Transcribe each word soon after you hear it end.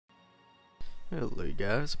Hello you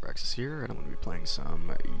guys, Braxis here, and I'm going to be playing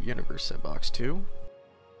some Universe Sandbox 2.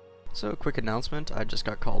 So, quick announcement, I just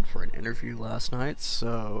got called for an interview last night,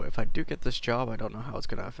 so if I do get this job, I don't know how it's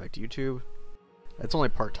going to affect YouTube. It's only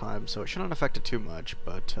part-time, so it shouldn't affect it too much,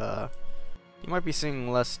 but you might be seeing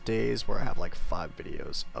less days where I have like 5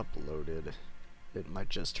 videos uploaded. It might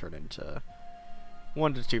just turn into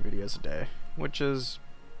 1 to 2 videos a day, which is,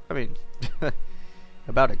 I mean,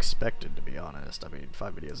 about expected, to be honest. I mean,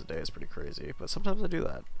 5 videos a day is pretty crazy, but sometimes I do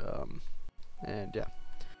that. And yeah,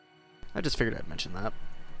 I just figured I'd mention that.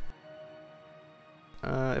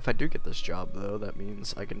 If I do get this job, though, that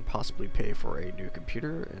means I can possibly pay for a new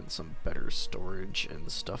computer and some better storage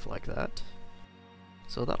and stuff like that.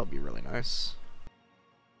 So that'll be really nice.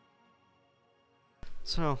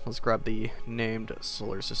 So let's grab the named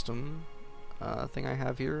solar system thing I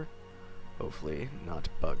have here. Hopefully not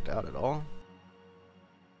bugged out at all.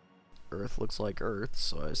 Earth looks like Earth,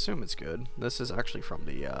 so I assume it's good. This is actually from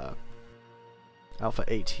the Alpha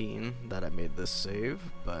 18 that I made this save,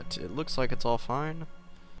 but it looks like it's all fine.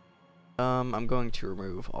 I'm going to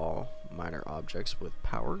remove all minor objects with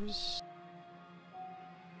powers.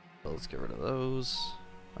 So let's get rid of those.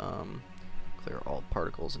 Clear all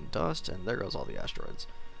particles and dust, and there goes all the asteroids.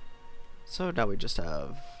 So now we just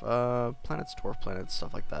have planets, dwarf planets,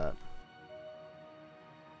 stuff like that.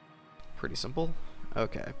 Pretty simple.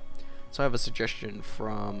 Okay. So I have a suggestion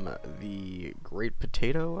from the Great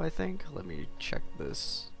Potato, I think. Let me check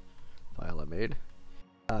this file I made.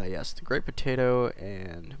 Yes, the Great Potato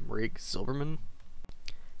and Marik Zilberman.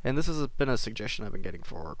 And this has been a suggestion I've been getting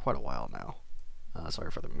for quite a while now.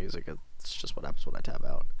 Sorry for the music, it's just what happens when I tab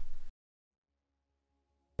out.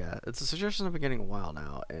 Yeah, it's a suggestion I've been getting a while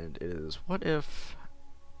now, and it is, what if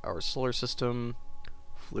our solar system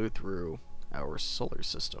flew through our solar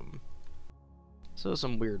system? So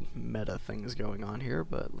some weird meta things going on here,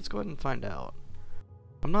 but let's go ahead and find out.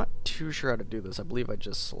 I'm not too sure how to do this. I believe I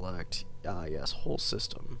just select, yes, whole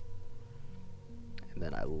system. And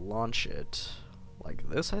then I launch it like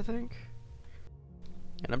this, I think.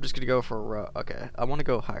 And I'm just going to go for, okay, I want to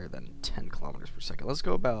go higher than 10 kilometers per second. Let's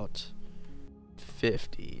go about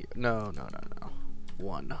 50, no,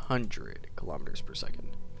 100 kilometers per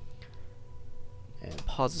second. And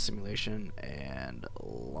pause the simulation and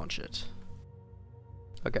launch it.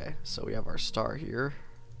 Okay, so we have our star here,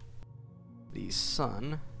 the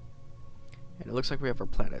sun, and it looks like we have our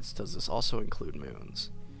planets. Does this also include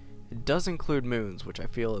moons? It does include moons, which I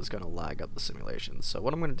feel is going to lag up the simulation. So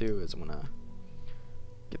what I'm going to do is I'm going to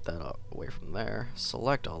get that away from there,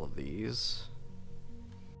 select all of these,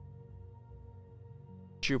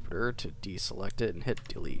 Jupiter to deselect it, and hit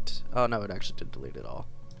delete. Oh no, it actually did delete it all.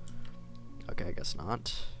 Okay, I guess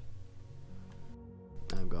not.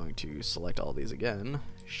 I'm going to select all these again,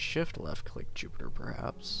 shift left click Jupiter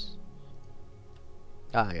perhaps.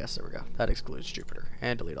 Yes, there we go. That excludes Jupiter,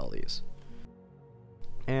 and delete all these.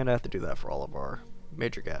 And I have to do that for all of our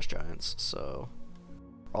major gas giants, so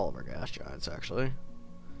all of our gas giants actually.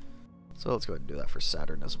 So let's go ahead and do that for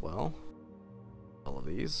Saturn as well. All of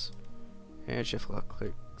these. And shift left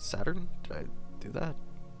click Saturn. Did I do that?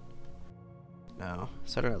 No.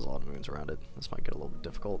 Saturn has a lot of moons around it. This might get a little bit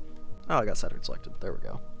difficult. Oh, I got Saturn selected. There we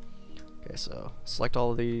go. Okay, so select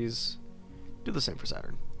all of these. Do the same for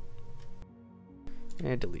Saturn.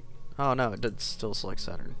 And delete. Oh no, it did still select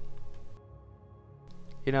Saturn.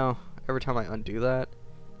 You know, every time I undo that,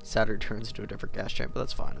 Saturn turns into a different gas giant, but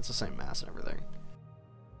that's fine. It's the same mass and everything.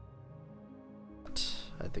 But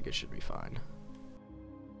I think it should be fine.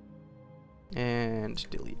 And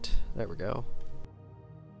delete. There we go.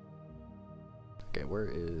 Okay, where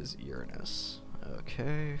is Uranus?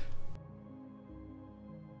 Okay.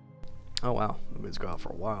 Oh wow, the moons go out for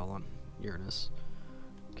a while on Uranus.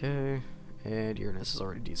 Okay, and Uranus is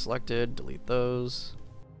already deselected. Delete those.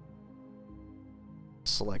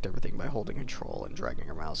 Select everything by holding control and dragging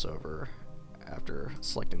your mouse over after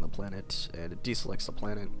selecting the planet, and it deselects the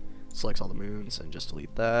planet, selects all the moons, and just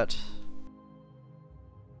delete that.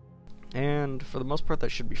 And for the most part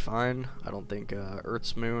that should be fine. I don't think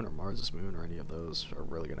Earth's moon or Mars's moon or any of those are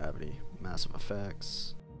really going to have any massive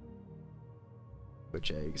effects. Which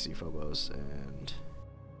you can see Phobos and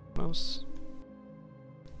most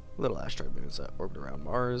little asteroid moons that orbit around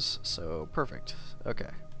Mars, so perfect. Okay.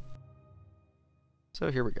 So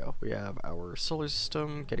here we go. We have our solar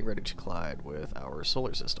system getting ready to collide with our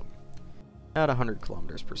solar system at 100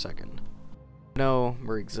 kilometers per second. No,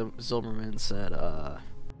 Marik Zilberman said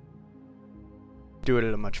do it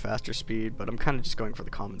at a much faster speed, but I'm kind of just going for the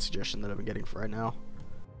common suggestion that I've been getting for right now.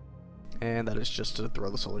 And that is just to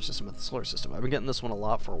throw the solar system at the solar system. I've been getting this one a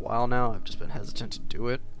lot for a while now. I've just been hesitant to do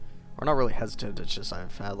it. Or not really hesitant, it's just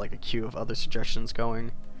I've had like a queue of other suggestions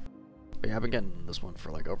going. But yeah, I've been getting this one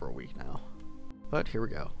for like over a week now. But here we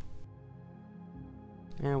go.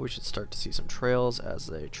 And we should start to see some trails as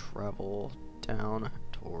they travel down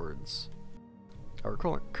towards our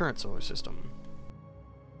current solar system.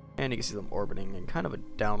 And you can see them orbiting in kind of a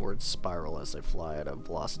downward spiral as they fly at a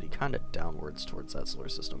velocity kind of downwards towards that solar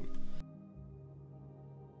system.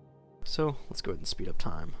 So let's go ahead and speed up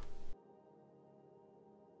time.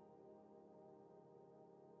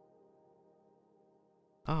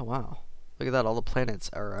 Oh wow, look at that, all the planets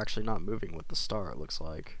are actually not moving with the star, it looks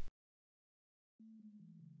like.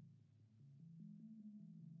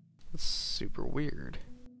 That's super weird.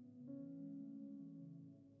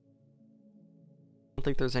 I don't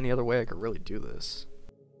think there's any other way I could really do this.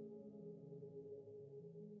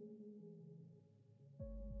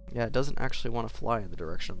 Yeah, it doesn't actually want to fly in the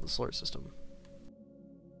direction of the solar system.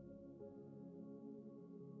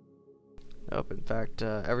 Nope, in fact,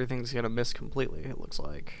 everything's gonna miss completely, it looks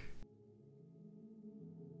like.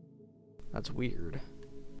 That's weird.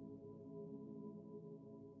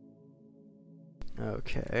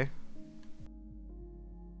 Okay.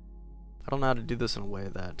 I don't know how to do this in a way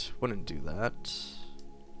that wouldn't do that.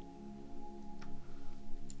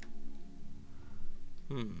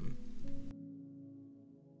 I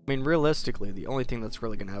mean, realistically, the only thing that's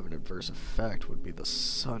really going to have an adverse effect would be the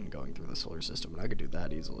sun going through the solar system, and I could do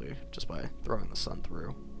that easily just by throwing the sun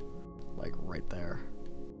through, like right there.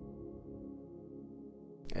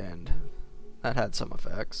 And that had some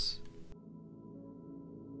effects.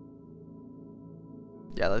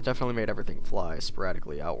 Yeah, that definitely made everything fly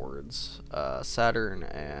sporadically outwards. Saturn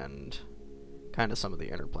and kind of some of the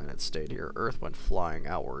inner planets stayed here. Earth went flying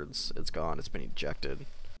outwards. It's gone. It's been ejected.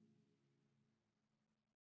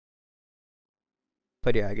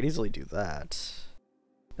 But yeah, I could easily do that.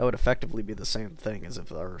 That would effectively be the same thing as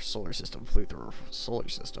if our solar system flew through our solar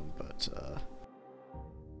system, but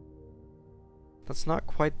that's not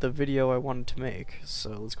quite the video I wanted to make. So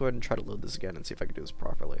let's go ahead and try to load this again and see if I can do this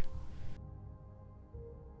properly.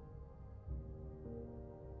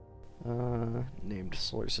 Named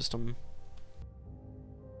solar system.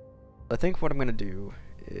 I think what I'm going to do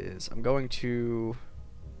is I'm going to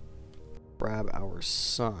grab our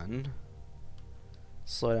sun,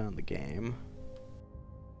 slow down the game,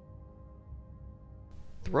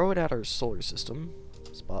 throw it at our solar system.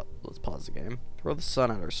 Let's pause the game. Throw the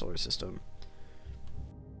sun at our solar system.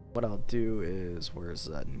 What I'll do is, where's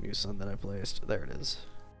that new sun that I placed? There it is.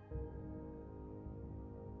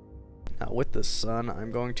 Now with the sun,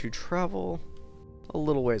 I'm going to travel a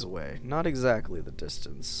little ways away. Not exactly the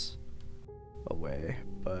distance away,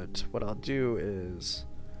 but what I'll do is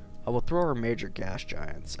I will throw our major gas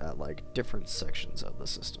giants at like different sections of the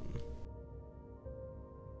system.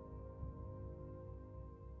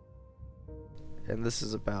 And this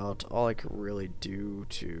is about all I can really do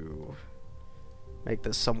to make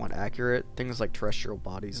this somewhat accurate. Things like terrestrial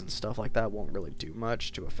bodies and stuff like that won't really do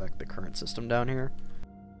much to affect the current system down here.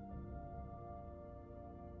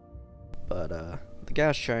 But the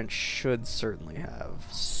gas giant should certainly have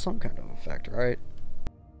some kind of effect, right?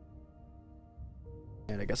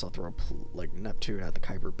 And I guess I'll throw like Neptune at the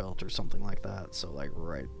Kuiper Belt or something like that, so like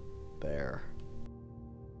right there.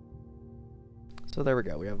 So there we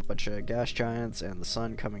go, we have a bunch of gas giants and the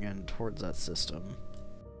sun coming in towards that system.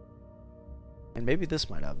 And maybe this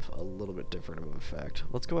might have a little bit different of an effect.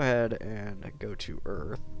 Let's go ahead and go to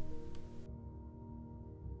Earth.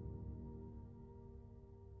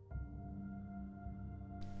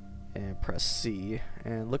 And press C,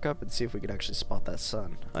 and look up and see if we can actually spot that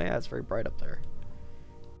sun. Oh yeah, it's very bright up there.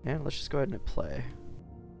 And let's just go ahead and hit play.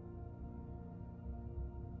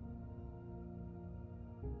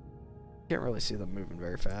 Can't really see them moving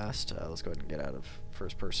very fast. Let's go ahead and get out of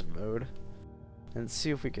first person mode. And see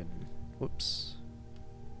if we can, whoops.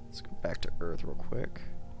 Let's go back to Earth real quick.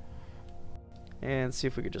 And see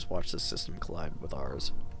if we could just watch this system collide with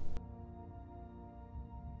ours.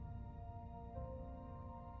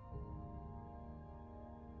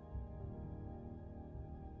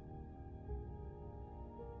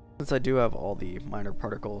 Since I do have all the minor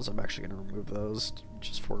particles, I'm actually going to remove those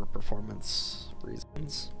just for performance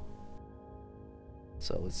reasons.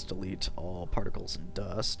 So let's delete all particles and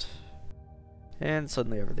dust. And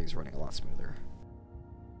suddenly everything's running a lot smoother.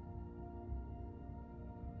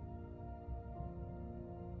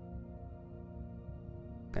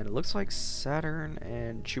 And it looks like Saturn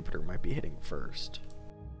and Jupiter might be hitting first.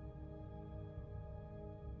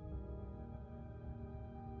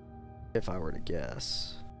 If I were to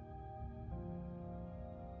guess.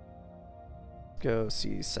 Go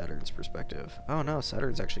see Saturn's perspective. Oh no,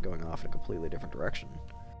 Saturn's actually going off in a completely different direction.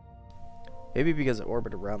 Maybe because it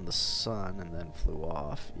orbited around the sun and then flew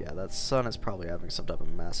off. Yeah, that sun is probably having some type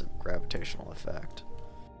of massive gravitational effect.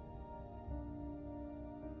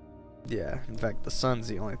 Yeah, in fact, the sun's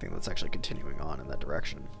the only thing that's actually continuing on in that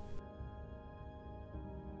direction.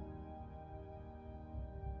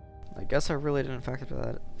 I guess I really didn't factor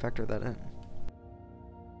that in.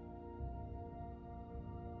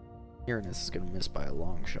 Uranus is going to miss by a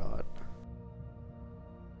long shot.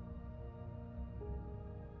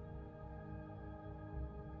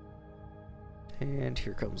 And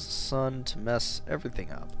here comes the sun to mess everything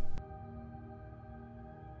up.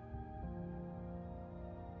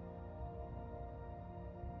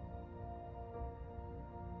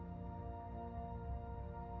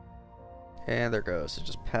 And there goes. It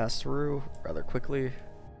just passed through rather quickly.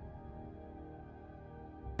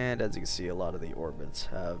 And as you can see, a lot of the orbits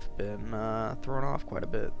have been thrown off quite a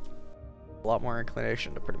bit. A lot more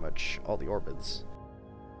inclination to pretty much all the orbits.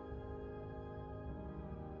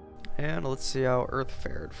 And let's see how Earth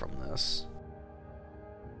fared from this.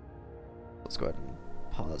 Let's go ahead and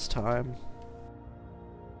pause time.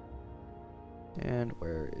 And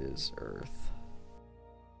where is Earth?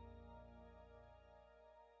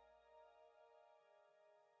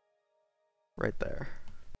 Right there.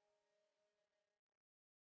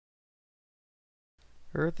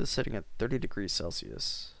 Earth is sitting at 30 degrees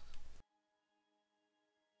Celsius.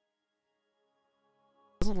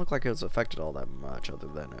 Doesn't look like it was affected all that much, other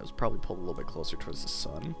than it was probably pulled a little bit closer towards the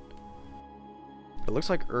sun. It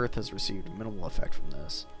looks like Earth has received minimal effect from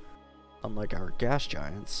this, unlike our gas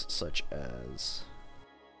giants, such as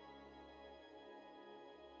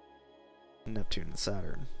Neptune and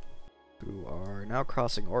Saturn, who are now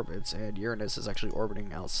crossing orbits, and Uranus is actually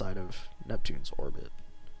orbiting outside of Neptune's orbit.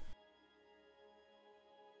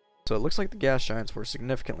 So it looks like the gas giants were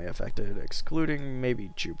significantly affected, excluding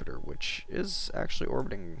maybe Jupiter, which is actually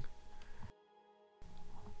orbiting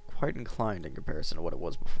quite inclined in comparison to what it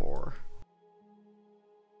was before.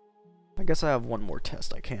 I guess I have one more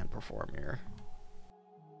test I can perform here.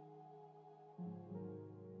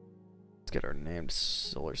 Let's get our named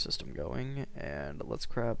solar system going, and let's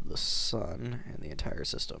grab the sun and the entire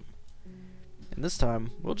system. And this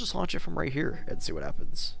time, we'll just launch it from right here and see what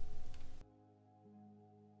happens.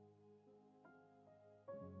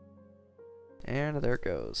 And there it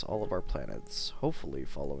goes, all of our planets, hopefully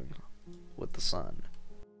following with the sun.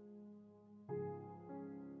 Go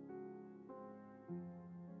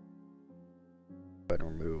ahead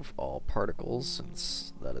and remove all particles,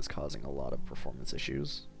 since that is causing a lot of performance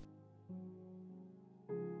issues.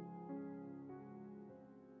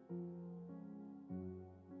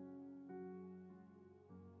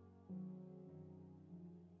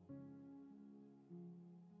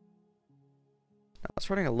 Now it's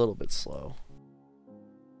running a little bit slow.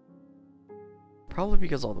 Probably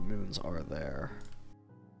because all the moons are there.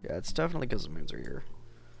 Yeah, it's definitely because the moons are here.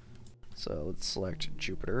 So let's select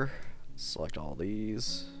Jupiter, select all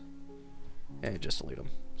these, and just delete them.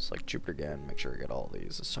 Select Jupiter again, make sure I get all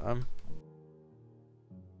these this time.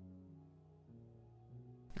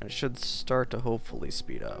 And it should start to hopefully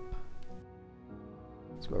speed up.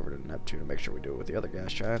 Let's go over to Neptune and make sure we do it with the other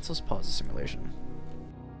gas giants. Let's pause the simulation.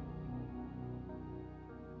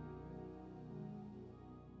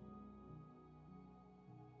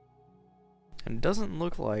 And it doesn't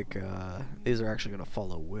look like these are actually going to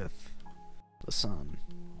follow with the sun.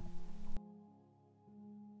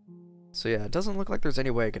 So yeah, it doesn't look like there's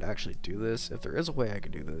any way I could actually do this. If there is a way I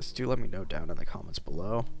could do this, do let me know down in the comments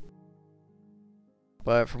below.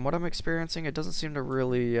 But from what I'm experiencing, it doesn't seem to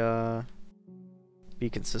really be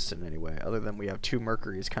consistent in any way, other than we have two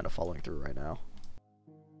Mercuries kind of following through right now.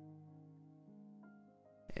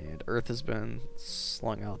 And Earth has been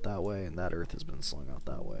slung out that way, and that Earth has been slung out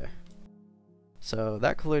that way. So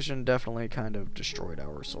that collision definitely kind of destroyed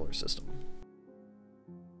our solar system.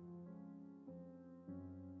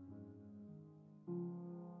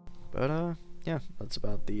 But yeah, that's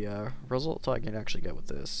about the results I can actually get with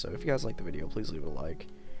this. So if you guys like the video, please leave it a like.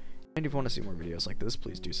 And if you want to see more videos like this,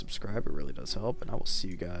 please do subscribe. It really does help. And I will see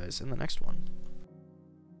you guys in the next one.